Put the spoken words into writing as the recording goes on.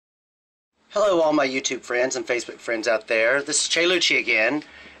Hello all my YouTube friends and Facebook friends out there. This is Che Lucci again,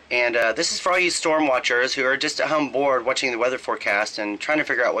 and this is for all you storm watchers who are just at home bored watching the weather forecast and trying to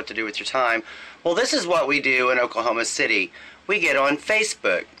figure out what to do with your time. Well, this is what we do in Oklahoma City. We get on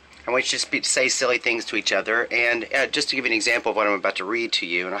Facebook and we just say silly things to each other, and just to give you an example of what I'm about to read to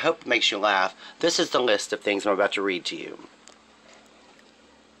you, and I hope it makes you laugh, this is the list of things I'm about to read to you.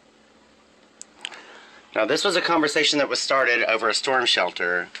 Now, this was a conversation that was started over a storm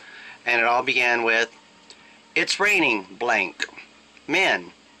shelter, and it all began with, "It's raining, blank.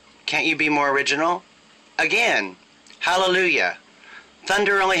 Men, can't you be more original? Again, hallelujah.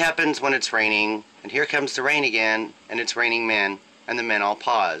 Thunder only happens when it's raining, and here comes the rain again, and it's raining men," and the men all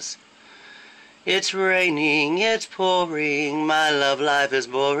pause. "It's raining, it's pouring, my love life is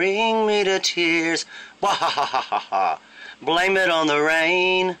boring me to tears. Wah-ha-ha-ha-ha. Blame it on the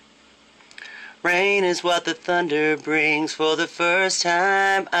rain. Rain is what the thunder brings. For the first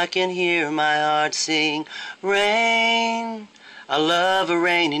time I can hear my heart sing. Rain, I love a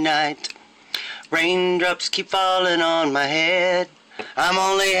rainy night. Raindrops keep falling on my head. I'm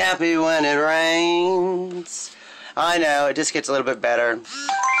only happy when it rains." I know, it just gets a little bit better.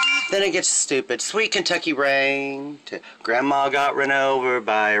 Then it gets stupid. "Sweet Kentucky rain, Grandma got run over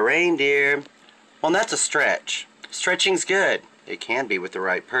by a reindeer." Well, that's a stretch. Stretching's good. It can be with the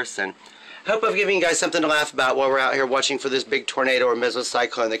right person. Hope I've given you guys something to laugh about while we're out here watching for this big tornado or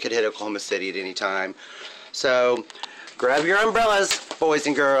mesocyclone that could hit Oklahoma City at any time. So, grab your umbrellas, boys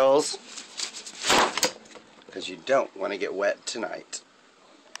and girls, because you don't want to get wet tonight.